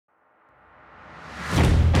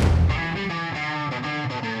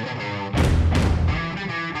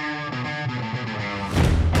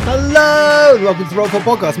and welcome to the Rollcall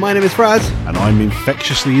Podcast. My name is Fraz. And I'm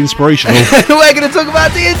infectiously inspirational. We're going to talk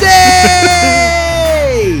about D&D!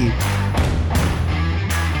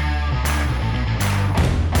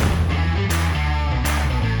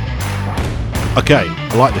 Okay,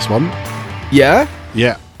 I like this one. Yeah?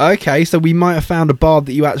 Yeah. Okay, so we might have found a bard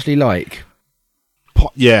that you actually like.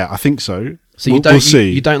 Yeah, I think so. So we'll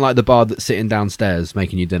see. You don't like the bard that's sitting downstairs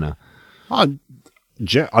making you dinner? I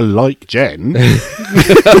like Jen.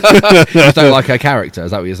 You don't like her character,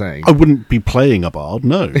 is that what you're saying? I wouldn't be playing a bard,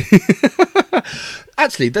 no.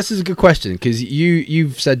 Actually, this is a good question, because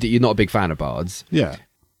you've said that you're not a big fan of bards. Yeah.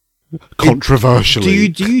 Controversially.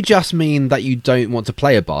 Do you just mean that you don't want to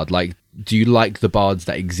play a bard? Like, do you like the bards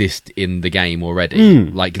that exist in the game already?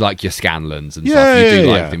 Like your Scanlans and stuff? You do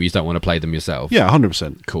like them, you just don't want to play them yourself? Yeah,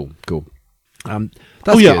 100%. Cool.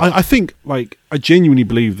 That's good. I think, like, I genuinely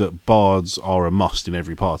believe that bards are a must in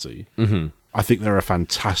every party. Mm-hmm. I think they're a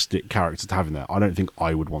fantastic character to have in there. I don't think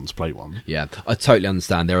I would want to play one. Yeah, I totally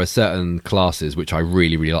understand. There are certain classes which I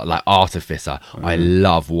really, really like Artificer. I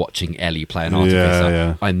love watching Ellie play an Artificer.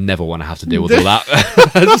 Yeah. I never want to have to deal with all that.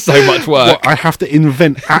 That's so much work. What, I have to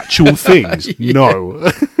invent actual things?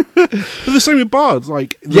 No. But the same with bards.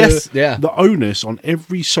 Like, the onus on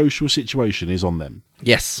every social situation is on them.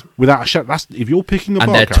 Yes. Without a shadow. That's if you're picking a bard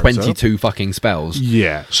character. And they're 22 fucking spells.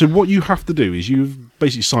 Yeah. So what you have to do is you've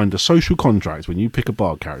basically signed a social contract when you pick a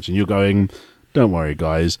bard character, and you're going, don't worry,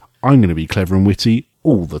 guys, I'm going to be clever and witty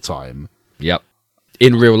all the time. Yep.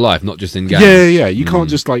 In real life, not just in game. Yeah. You can't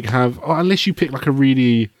just like have, unless you pick like a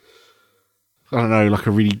really, I don't know, like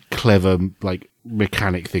a really clever like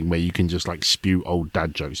mechanic thing where you can just like spew old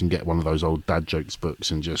dad jokes and get one of those old dad jokes books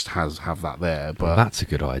and just have that there. But that's a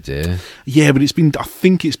good idea. Yeah, but I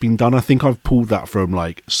think it's been done. I think I've pulled that from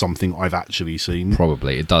like something I've actually seen.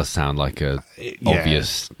 Probably. It does sound like a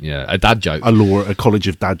obvious, a a dad joke. A college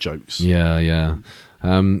of dad jokes. Yeah.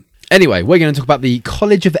 Anyway, we're going to talk about the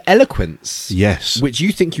College of Eloquence. Yes. Which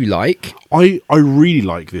you think you like. I really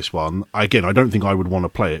like this one. Again, I don't think I would want to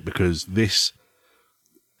play it because this,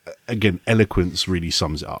 again, Eloquence really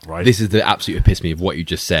sums it up, right? This is the absolute epitome of what you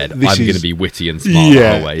just said. I'm going to be witty and smart the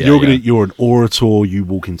whole way. You're an orator. You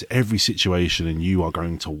walk into every situation and you are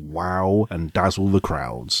going to wow and dazzle the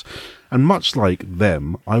crowds. And much like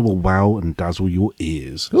them, I will wow and dazzle your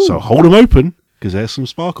ears. Ooh. So hold them open because there's some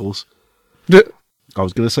sparkles. I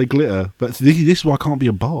was going to say glitter, but this is why I can't be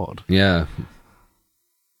a bard. Yeah.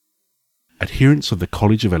 Adherents of the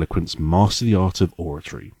College of Eloquence master the art of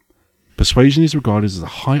oratory. Persuasion is regarded as a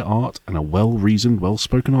high art, and a well-reasoned,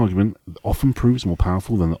 well-spoken argument often proves more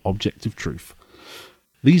powerful than the objective truth.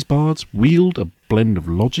 These bards wield a blend of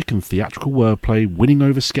logic and theatrical wordplay, winning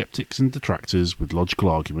over skeptics and detractors with logical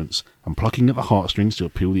arguments, and plucking at the heartstrings to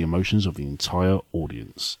appeal the emotions of the entire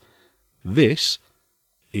audience. This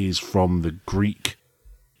is from the Greek,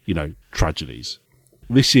 tragedies.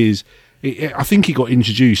 This is... I think it got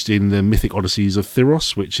introduced in the Mythic Odysseys of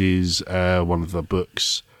Theros, which is one of the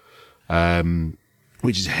books...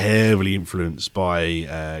 which is heavily influenced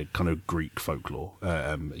by kind of Greek folklore.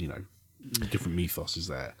 Different mythos is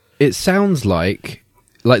there. It sounds like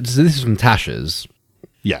so this is from Tasha's.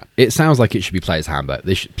 Yeah. It sounds like it should be Player's Handbook.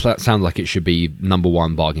 This sounds like it should be number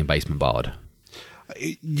one bargain basement bard.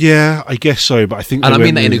 Yeah, I guess so, but I think... And I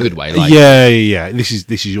mean that in a good way. Like, yeah. This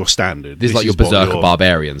is your standard. This is like your Berserker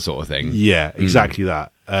Barbarian sort of thing. Yeah, exactly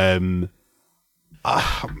that. You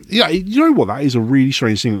know what? That is a really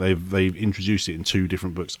strange thing that they've introduced it in two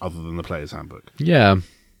different books other than the Player's Handbook. Yeah.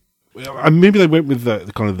 Maybe they went with the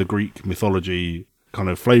kind of the Greek mythology kind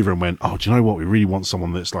of flavour and went, oh, do you know what? We really want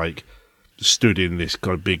someone that's like stood in this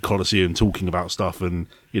kind of big Colosseum talking about stuff and,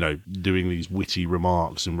 doing these witty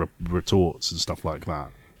remarks and retorts and stuff like that.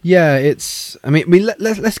 Yeah, let's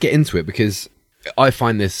get into it because I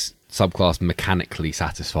find this subclass mechanically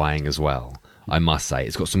satisfying as well. I must say,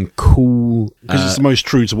 it's got some cool... Because it's the most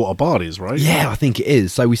true to what a bard is, right? Yeah, I think it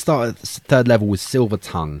is. So we start at third level with Silver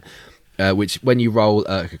Tongue, which when you roll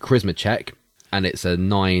a charisma check and it's a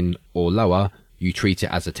 9 or lower, you treat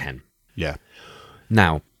it as a 10. Yeah.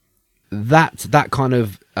 Now, that kind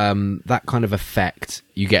of effect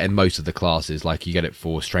you get in most of the classes. Like you get it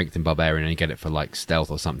for Strength and Barbarian, and you get it for like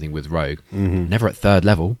Stealth or something with Rogue. Mm-hmm. Never at third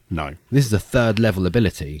level. No, this is a third level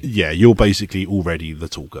ability. Yeah, you're basically already the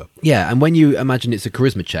talker. Yeah, and when you imagine it's a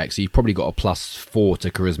charisma check, so you've probably got a +4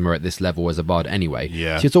 to charisma at this level as a bard anyway.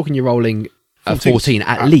 Yeah, so you're talking you're rolling a 14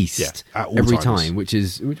 at least at all every times. time, which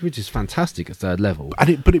is fantastic at third level. And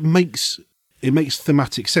it makes it makes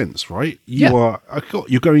thematic sense, right? Yeah.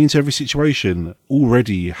 You're going into every situation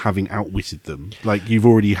already having outwitted them. Like, you've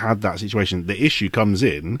already had that situation. The issue comes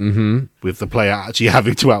in with the player actually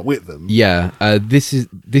having to outwit them. Yeah, this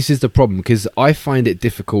is the problem, because I find it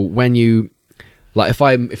difficult when you, like,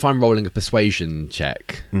 if I'm rolling a persuasion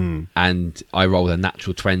check and I roll a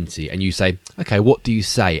natural 20 and you say, okay, what do you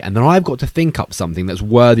say? And then I've got to think up something that's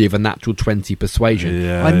worthy of a natural 20 persuasion.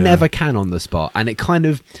 I never can on the spot, and it kind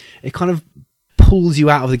of pulls you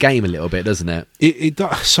out of the game a little bit, doesn't it? It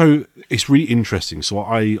does. So it's really interesting. So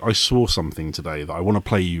I saw something today that I want to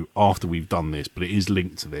play you after we've done this, but it is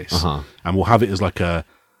linked to this, and we'll have it as like a,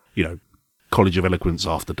 College of Eloquence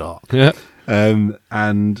after dark. Yeah.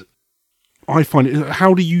 And I find it.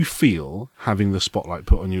 How do you feel having the spotlight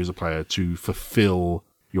put on you as a player to fulfill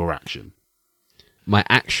your action? My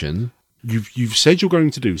action. You've said you're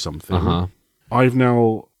going to do something. I've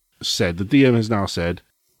now said, the DM has now said,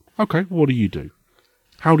 okay, what do you do?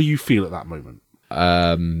 How do you feel at that moment?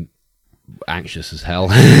 Anxious as hell.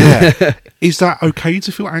 Yeah. Is that okay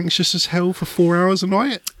to feel anxious as hell for 4 hours a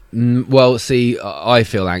night? Well, see, I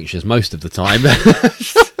feel anxious most of the time.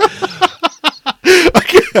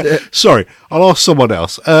 Sorry, I'll ask someone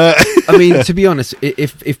else. I mean, to be honest,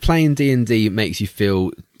 if playing D&D makes you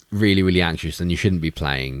feel really, really anxious, then you shouldn't be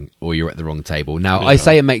playing, or you're at the wrong table. Now, I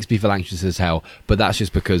say it makes me feel anxious as hell, but that's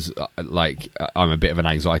just because, I'm a bit of an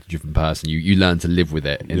anxiety-driven person. You learn to live with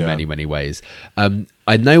it in many, many ways.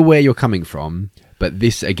 I know where you're coming from, but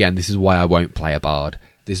this is why I won't play a bard.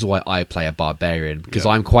 This is why I play a barbarian, because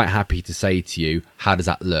I'm quite happy to say to you, how does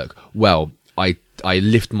that look? Well, I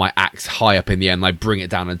lift my axe high up in the air and I bring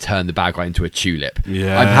it down and turn the bad guy into a tulip.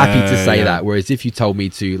 Yeah, I'm happy to say that. Whereas if you told me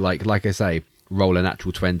to, like I say, roll a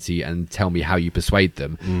natural 20 and tell me how you persuade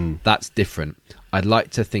them, that's different. I'd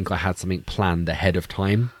like to think I had something planned ahead of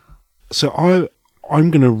time. So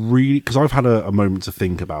I'm going to really, because I've had a moment to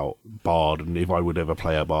think about bard and if I would ever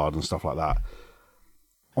play a bard and stuff like that.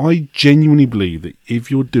 I genuinely believe that if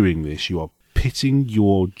you're doing this, you are pitting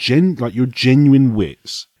your genuine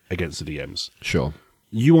wits against the DMs. Sure.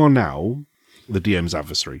 You are now the DM's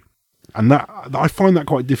adversary. And that I find that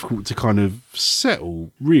quite difficult to kind of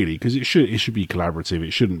settle, really, because it should be collaborative.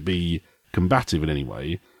 It shouldn't be combative in any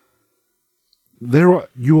way.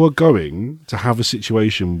 You are going to have a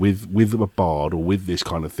situation with a bard or with this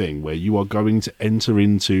kind of thing where you are going to enter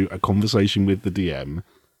into a conversation with the DM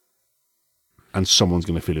and someone's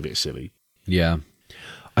going to feel a bit silly. Yeah.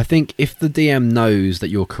 I think if the DM knows that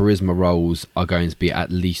your charisma rolls are going to be at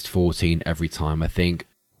least 14 every time, I think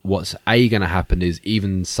what's going to happen is,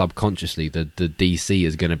 even subconsciously, the DC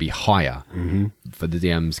is going to be higher. For the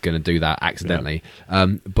DM's going to do that accidentally.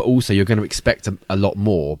 But also you're going to expect a lot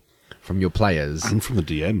more from your players. And from the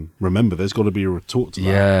DM. Remember, there's got to be a retort to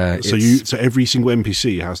that. Yeah. So every single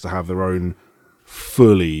NPC has to have their own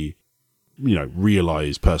fully,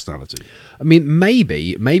 realised personality. I mean,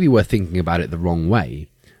 maybe we're thinking about it the wrong way.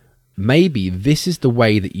 Maybe this is the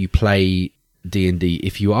way that you play D&D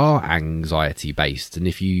if you are anxiety based and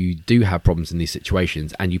if you do have problems in these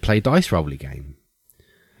situations and you play dice roll game.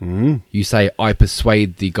 You say, I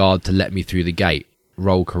persuade the guard to let me through the gate.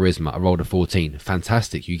 Roll charisma. I rolled a 14.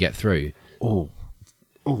 Fantastic. You get through. Oh,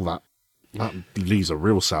 that leaves a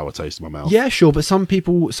real sour taste in my mouth. Yeah, sure. But some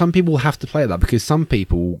people have to play that because some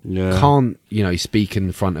people can't, speak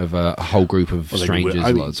in front of a whole group of strangers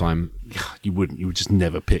a lot of the time. You wouldn't. You would just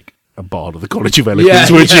never pick a bard of the College of Eloquence,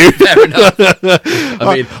 would you? Fair enough.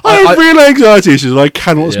 I mean, I have real anxiety issues. I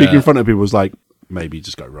cannot speak in front of people. It's like, maybe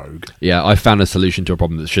just go rogue. Yeah, I found a solution to a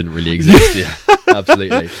problem that shouldn't really exist. Yeah,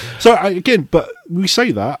 absolutely. So again, but we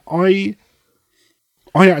say that I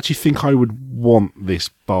actually think I would want this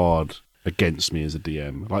bard against me as a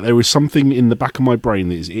DM. Like, there is something in the back of my brain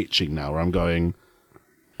that is itching now, where I'm going,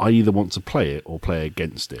 I either want to play it or play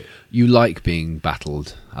against it. You like being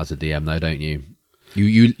battled as a DM, though, don't you?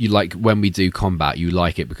 You like, when we do combat, you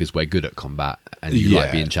like it because we're good at combat and you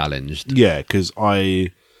like being challenged. Yeah, because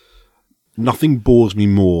nothing bores me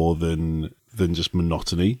more than just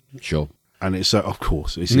monotony. Sure. And it's of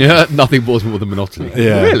course. Nothing bores me more than monotony.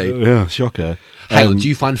 Yeah, really? Yeah, shocker. Hang on, do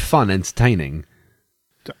you find fun entertaining?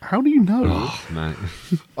 How do you know? Oh, man.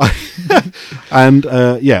 And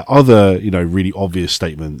other really obvious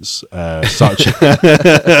statements such.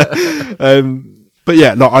 But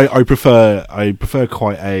yeah, no, I prefer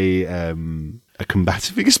quite a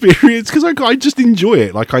combative experience because I just enjoy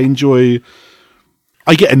it. Like, I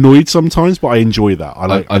get annoyed sometimes, but I enjoy that.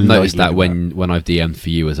 I've noticed that when I've DM'd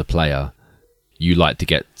for you as a player, you like to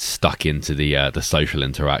get stuck into the social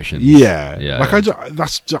interactions. Yeah. Like, I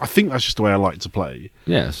think that's just the way I like to play.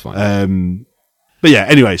 Yeah, that's fine. But yeah,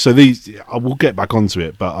 anyway, so these, I will get back onto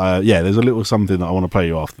it, but yeah, there's a little something that I want to play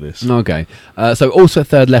you after this. Okay. So also at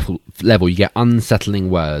third level, you get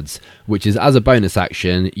unsettling words, which is as a bonus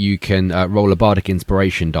action, you can roll a bardic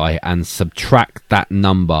inspiration die and subtract that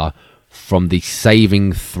number from the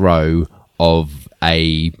saving throw of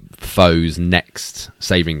a foe's next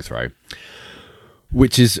saving throw.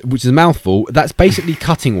 Which is a mouthful. That's basically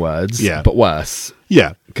cutting words, but worse.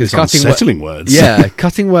 Yeah, because unsettling words. Yeah,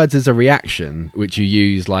 cutting words is a reaction which you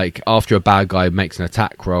use, like after a bad guy makes an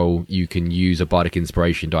attack roll, you can use a bardic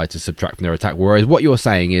inspiration die to subtract from their attack. Whereas what you're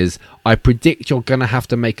saying is, I predict you're going to have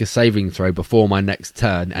to make a saving throw before my next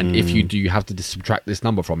turn, and if you do, you have to subtract this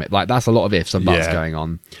number from it. Like that's a lot of ifs and buts going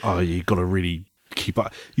on. Oh, you got to really keep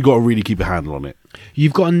up. You got to really keep a handle on it.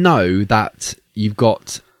 You've got to know that you've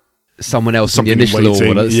got someone else in the initial waiting.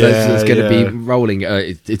 order that's going to be rolling.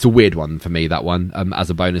 It's a weird one for me, that one. As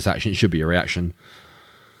a bonus action, it should be a reaction.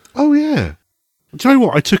 Oh yeah. Do you know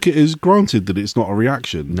what? I took it as granted that it's not a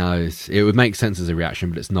reaction. No, it would make sense as a reaction,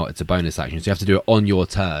 but it's not. It's a bonus action, so you have to do it on your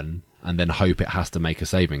turn and then hope it has to make a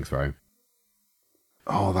saving throw.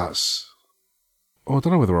 Oh, that's. Oh, I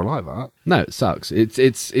don't know whether I like that. No, it sucks.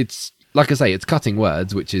 It's like I say, it's cutting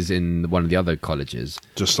words, which is in one of the other colleges.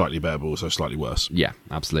 Just slightly better, but also slightly worse. Yeah,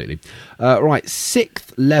 absolutely. Right,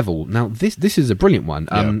 6th level. Now, this is a brilliant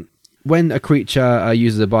one. When a creature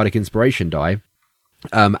uses a bardic inspiration die,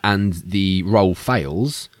 and the roll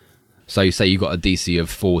fails, so say you've got a DC of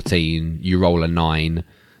 14, you roll a 9,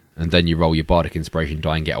 and then you roll your bardic inspiration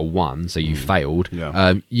die and get a 1, so you failed,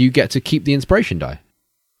 you get to keep the inspiration die.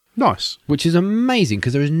 Nice. Which is amazing,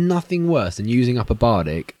 because there is nothing worse than using up a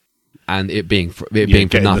bardic and it being for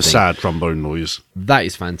getting nothing. The sad trombone noise. That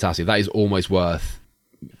is fantastic. That is almost worth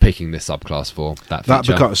picking this subclass for, that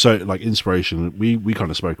feature. So, like, inspiration, we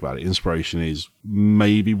kind of spoke about it. Inspiration is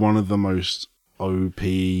maybe one of the most OP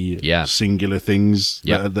singular things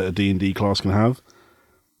that a D&D class can have.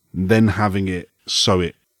 Then having it so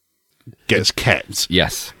it gets kept.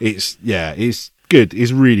 Yes. It's good.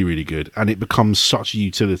 It's really, really good. And it becomes such a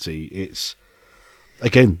utility. It's,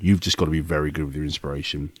 again, you've just got to be very good with your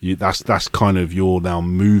inspiration. That's kind of, you're now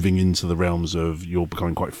moving into the realms of, you're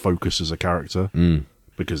becoming quite focused as a character.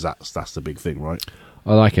 Because that's the big thing, right?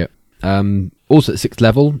 I like it. Also at 6th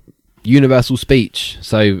level, universal speech.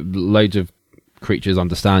 So loads of creatures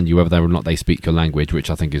understand you whether or not they speak your language, which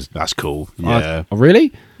I think is... That's cool. Yeah. Oh,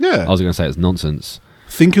 really? Yeah. I was going to say it's nonsense.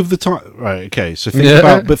 Think of the time... Right, okay. So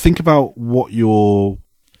think about what your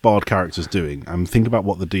bard character's doing, and think about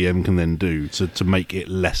what the DM can then do to make it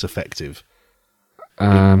less effective.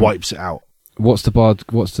 It wipes it out. What's the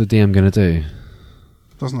DM going to do?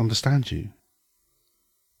 Doesn't understand you.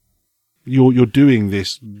 You're doing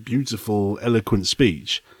this beautiful, eloquent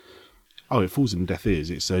speech. Oh, it falls in deaf ears.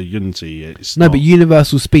 It's a unity. But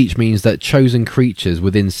universal speech means that chosen creatures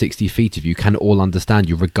within 60 feet of you can all understand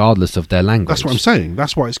you, regardless of their language. That's what I'm saying.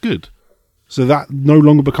 That's why it's good. So that no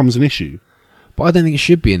longer becomes an issue. But I don't think it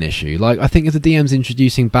should be an issue. Like, I think if the DM's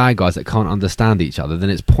introducing bad guys that can't understand each other, then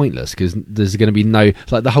it's pointless, because there's going to be no...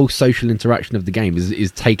 Like, the whole social interaction of the game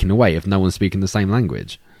is taken away if no one's speaking the same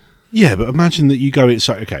language. Yeah, but imagine that you go in...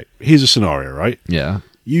 So, okay, here's a scenario, right? Yeah.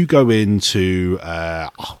 You go into...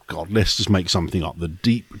 let's just make something up. The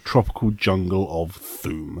deep tropical jungle of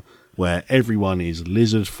Thum, where everyone is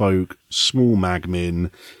lizard folk, small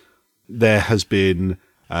magmin. There has been...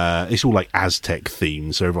 it's all like Aztec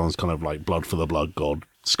themed, so everyone's kind of like blood for the blood god,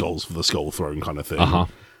 skulls for the skull throne kind of thing.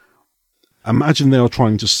 Imagine they are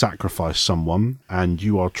trying to sacrifice someone, and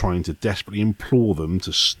you are trying to desperately implore them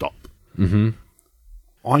to stop.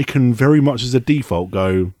 I can very much as a default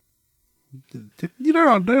go, they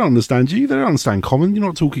don't understand you, they don't understand common, you're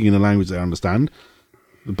not talking in a language they understand.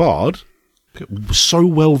 The bard, so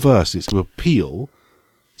well versed, it's to appeal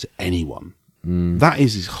to anyone. That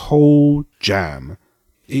is his whole jam.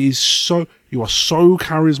 It is so, you are so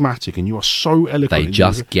charismatic and you are so eloquent. They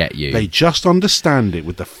just get you. They just understand it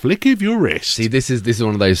with the flick of your wrist. See, this is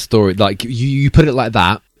one of those stories, like, you put it like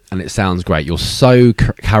that, and it sounds great. You're so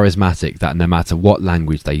charismatic that no matter what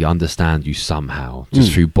language, they understand you somehow,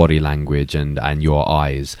 just through body language and your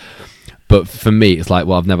eyes. But for me, it's like,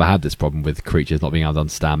 well, I've never had this problem with creatures not being able to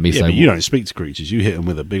understand me. Yeah, but you don't speak to creatures. You hit them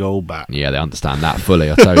with a big old bat. Yeah, they understand that fully,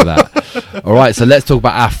 I'll tell you that. All right, so let's talk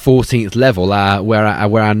about our 14th level, where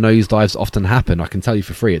our nosedives often happen. I can tell you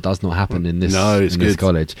for free, it does not happen in this, this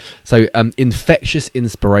college. So infectious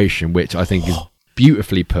inspiration, which I think is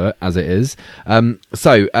beautifully put, as it is.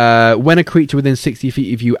 So when a creature within 60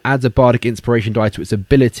 feet of you adds a bardic inspiration die to its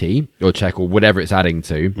ability, or check, or whatever it's adding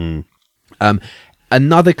to,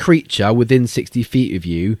 another creature within 60 feet of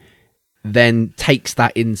you then takes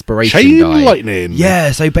that inspiration Chain die. lightning.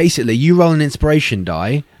 Yeah, so basically you roll an inspiration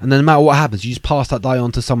die, and then no matter what happens, you just pass that die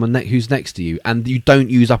on to someone who's next to you, and you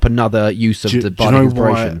don't use up another use of the bardic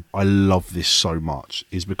inspiration. Why I love this so much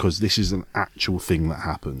is because this is an actual thing that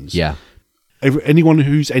happens. Yeah. Anyone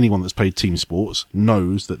that's played team sports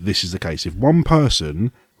knows that this is the case. If one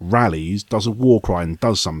person rallies, does a war cry and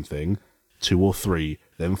does something, 2 or 3,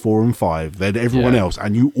 then 4 and 5, then everyone else,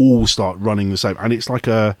 and you all start running the same. And it's like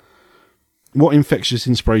what infectious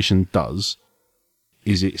inspiration does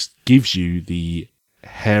is it gives you the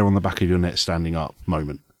hair on the back of your neck standing up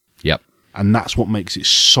moment. Yep. And that's what makes it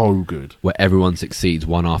so good. Where everyone succeeds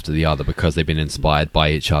one after the other because they've been inspired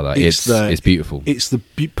by each other. It's beautiful. It's the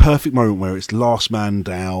perfect moment where it's last man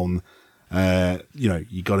down.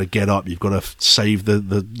 You got to get up. You've got to save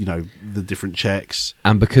the different checks.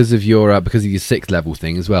 And because of your 6th level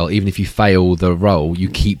thing as well, even if you fail the roll, you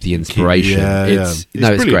keep the inspiration. It's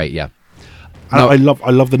great. Yeah. And I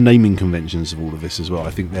love the naming conventions of all of this as well. I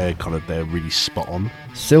think they're really spot on.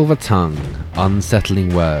 Silver tongue,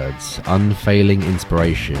 unsettling words, unfailing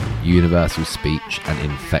inspiration, universal speech, and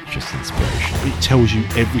infectious inspiration. It tells you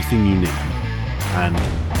everything you need. And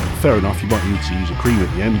fair enough, you might need to use a cream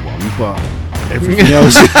at the end one, but everything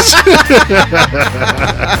else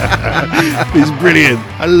is brilliant.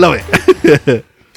 I love it.